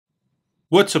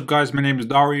What's up guys, my name is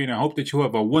Dari and I hope that you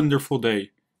have a wonderful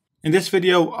day. In this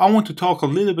video I want to talk a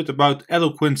little bit about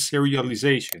Eloquent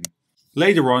Serialization.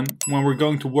 Later on, when we're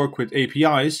going to work with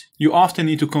APIs, you often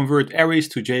need to convert arrays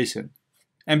to JSON.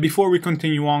 And before we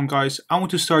continue on guys, I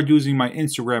want to start using my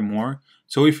Instagram more,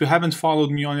 so if you haven't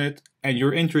followed me on it and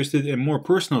you're interested in more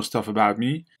personal stuff about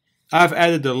me, I've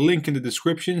added a link in the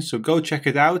description, so go check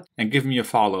it out and give me a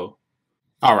follow.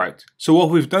 Alright, so what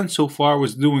we've done so far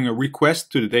was doing a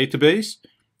request to the database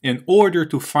in order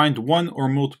to find one or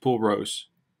multiple rows.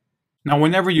 Now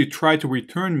whenever you try to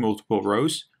return multiple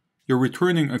rows, you're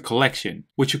returning a collection,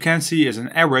 which you can see as an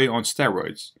array on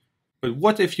steroids. But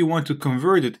what if you want to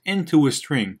convert it into a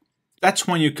string? That's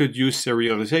when you could use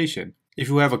serialization. If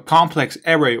you have a complex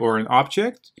array or an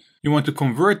object, you want to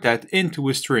convert that into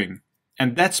a string.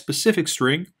 And that specific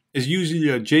string is usually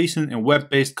a JSON in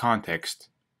web-based context.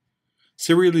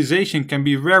 Serialization can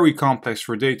be very complex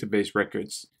for database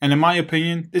records, and in my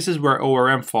opinion, this is where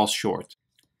ORM falls short.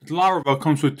 But Laravel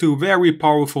comes with two very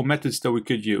powerful methods that we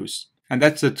could use, and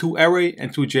that's the toArray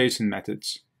and toJson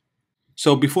methods.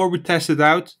 So before we test it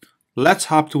out, let's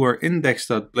hop to our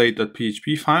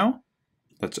index.blade.php file.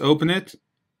 Let's open it.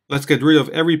 Let's get rid of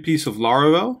every piece of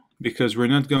Laravel, because we're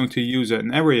not going to use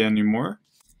an array anymore.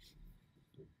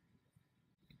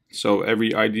 So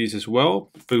every IDs as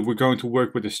well, but we're going to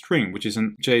work with a string, which is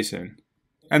in JSON.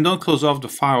 And don't close off the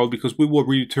file because we will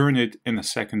return it in a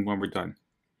second when we're done.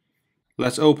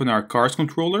 Let's open our cars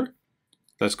controller.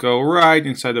 Let's go right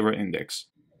inside of our index.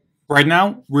 Right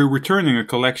now, we're returning a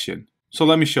collection. So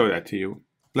let me show that to you.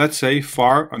 Let's say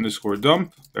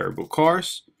var_dump variable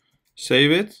cars,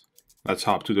 save it. Let's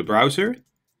hop to the browser,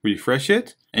 refresh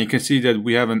it, and you can see that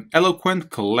we have an Eloquent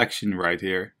collection right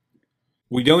here.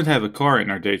 We don't have a car in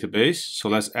our database, so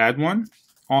let's add one.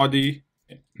 Audi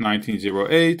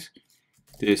 1908.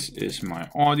 This is my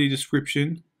Audi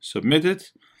description. Submit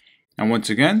it. And once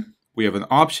again, we have an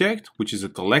object, which is a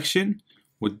collection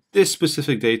with this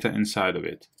specific data inside of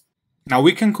it. Now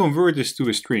we can convert this to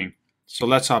a string. So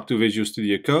let's hop to Visual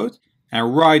Studio Code.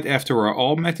 And right after our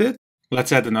all method,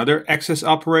 let's add another access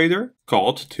operator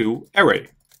called toArray.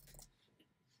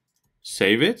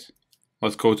 Save it.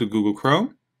 Let's go to Google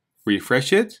Chrome.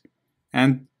 Refresh it,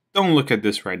 and don't look at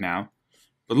this right now,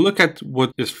 but look at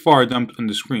what is var dumped on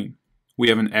the screen. We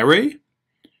have an array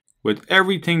with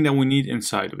everything that we need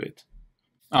inside of it.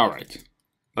 Alright,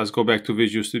 let's go back to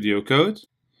Visual Studio Code.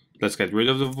 Let's get rid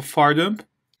of the var dump.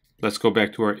 Let's go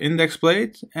back to our index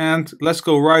blade, and let's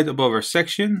go right above our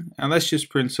section, and let's just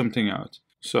print something out.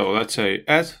 So let's say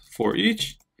add for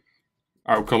each.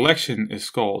 Our collection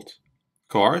is called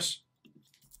cars,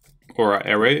 or our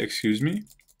array, excuse me.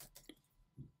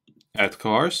 Add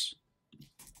cars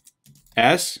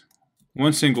as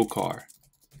one single car.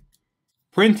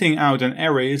 Printing out an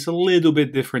array is a little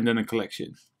bit different than a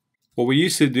collection. What we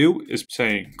used to do is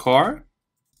saying car,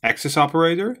 access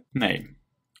operator, name.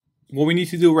 What we need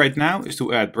to do right now is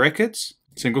to add brackets,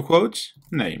 single quotes,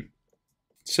 name.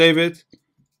 Save it,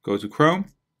 go to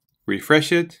Chrome,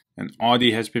 refresh it, and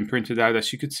Audi has been printed out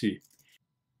as you could see.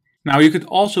 Now you could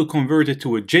also convert it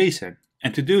to a JSON,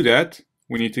 and to do that,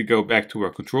 we need to go back to our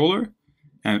controller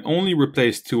and only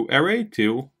replace toArray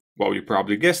to, well, you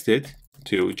probably guessed it,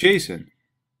 toJson.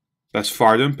 Let's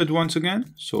var dump it once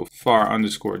again. So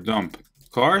var_dump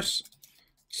cars,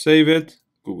 save it,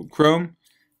 Google Chrome,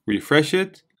 refresh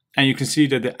it, and you can see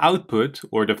that the output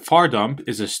or the var dump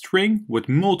is a string with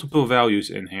multiple values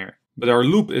in here. But our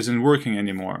loop isn't working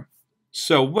anymore.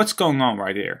 So what's going on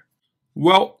right here?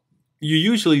 Well, you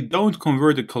usually don't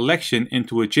convert a collection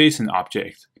into a JSON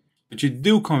object, but you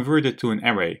do convert it to an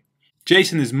array.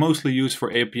 JSON is mostly used for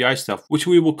API stuff, which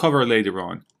we will cover later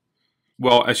on.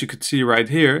 Well, as you can see right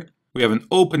here, we have an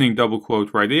opening double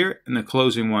quote right here and a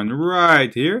closing one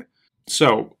right here.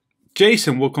 So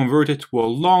JSON will convert it to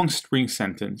a long string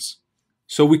sentence.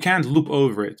 So we can't loop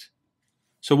over it.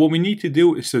 So what we need to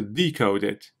do is to decode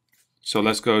it. So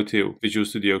let's go to Visual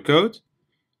Studio Code.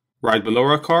 Right below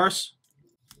our cars,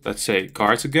 let's say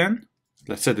cars again.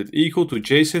 Let's set it equal to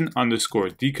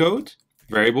JSON_decode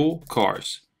variable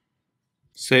cars.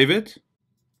 Save it.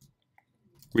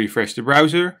 Refresh the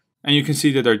browser. And you can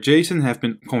see that our JSON have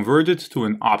been converted to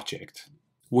an object,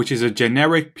 which is a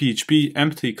generic PHP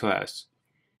empty class.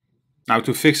 Now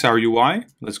to fix our UI,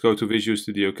 let's go to Visual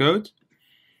Studio Code.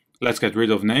 Let's get rid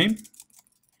of name.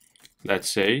 Let's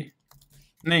say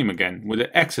name again with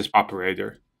the access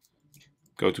operator.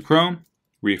 Go to Chrome.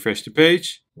 Refresh the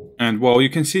page, and well, you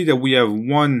can see that we have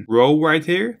one row right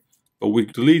here, but we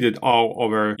deleted all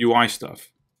of our UI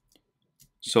stuff.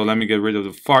 So let me get rid of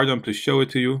the var dump to show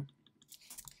it to you.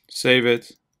 Save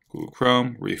it, Google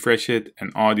Chrome, refresh it,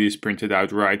 and Audi is printed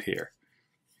out right here.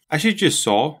 As you just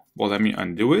saw, well, let me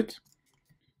undo it.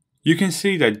 You can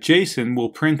see that JSON will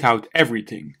print out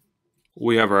everything.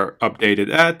 We have our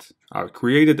updated ad, our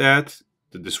created ad,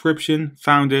 the description,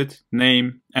 founded,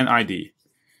 name, and ID.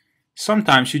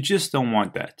 Sometimes you just don't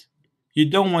want that. You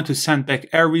don't want to send back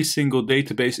every single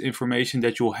database information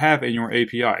that you'll have in your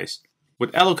APIs.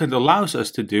 What Eloquent allows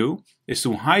us to do is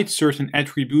to hide certain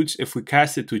attributes if we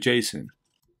cast it to JSON.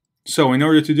 So in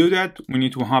order to do that, we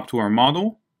need to hop to our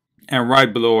model, and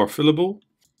right below our fillable,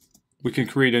 we can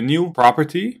create a new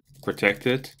property,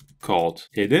 protected, called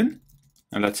hidden,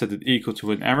 and let's set it equal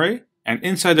to an array. And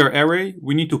inside our array,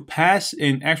 we need to pass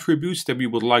in attributes that we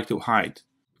would like to hide.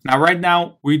 Now, right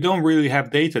now, we don't really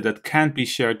have data that can't be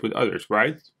shared with others,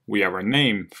 right? We have our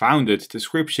name, founded,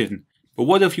 description. But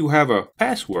what if you have a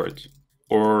password?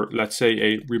 Or let's say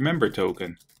a remember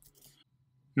token?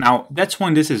 Now, that's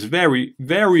when this is very,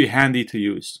 very handy to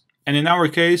use. And in our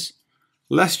case,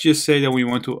 let's just say that we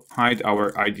want to hide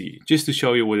our ID, just to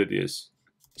show you what it is.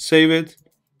 Save it,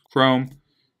 Chrome,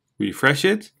 refresh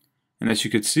it, and as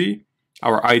you can see,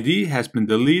 our ID has been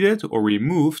deleted or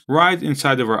removed right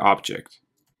inside of our object.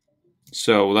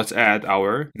 So let's add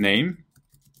our name,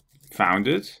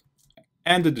 founded,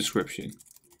 and the description,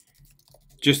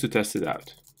 just to test it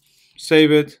out.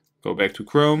 Save it, go back to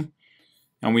Chrome,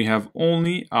 and we have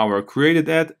only our created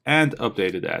ad and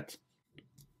updated ad.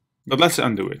 But let's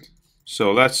undo it.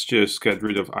 So let's just get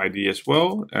rid of ID as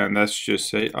well, and let's just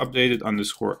say updated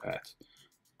underscore ad.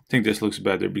 I think this looks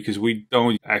better because we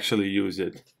don't actually use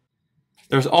it.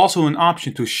 There's also an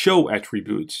option to show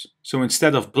attributes. So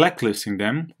instead of blacklisting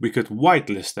them, we could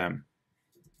whitelist them.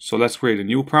 So let's create a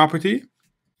new property.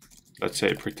 Let's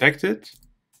say protected.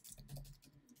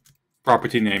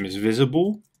 Property name is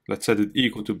visible. Let's set it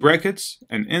equal to brackets.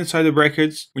 And inside the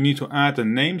brackets, we need to add the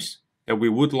names that we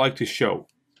would like to show.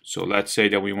 So let's say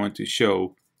that we want to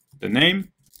show the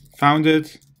name,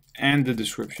 founded, and the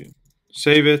description.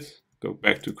 Save it, go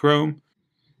back to Chrome.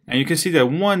 And you can see that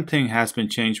one thing has been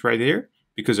changed right here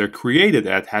because our created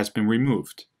ad has been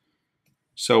removed.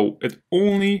 So it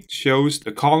only shows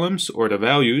the columns or the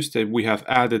values that we have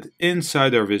added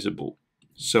inside our visible.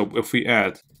 So if we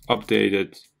add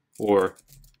updated or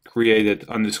created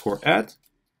underscore ad,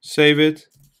 save it,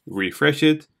 refresh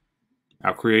it,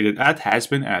 our created ad has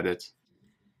been added.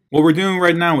 What we're doing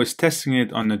right now is testing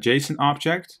it on a JSON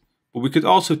object, but we could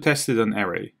also test it on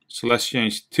array. So let's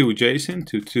change toJson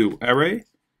to toArray.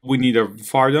 We need a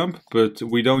var dump, but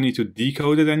we don't need to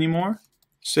decode it anymore.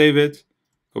 Save it,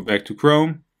 go back to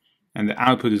Chrome, and the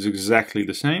output is exactly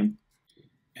the same.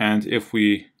 And if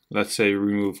we, let's say,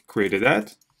 remove created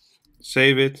ad,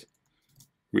 save it,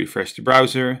 refresh the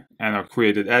browser, and our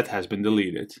created ad has been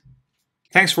deleted.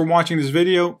 Thanks for watching this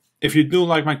video. If you do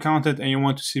like my content and you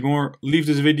want to see more, leave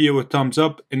this video a thumbs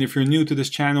up, and if you're new to this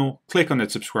channel, click on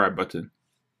that subscribe button.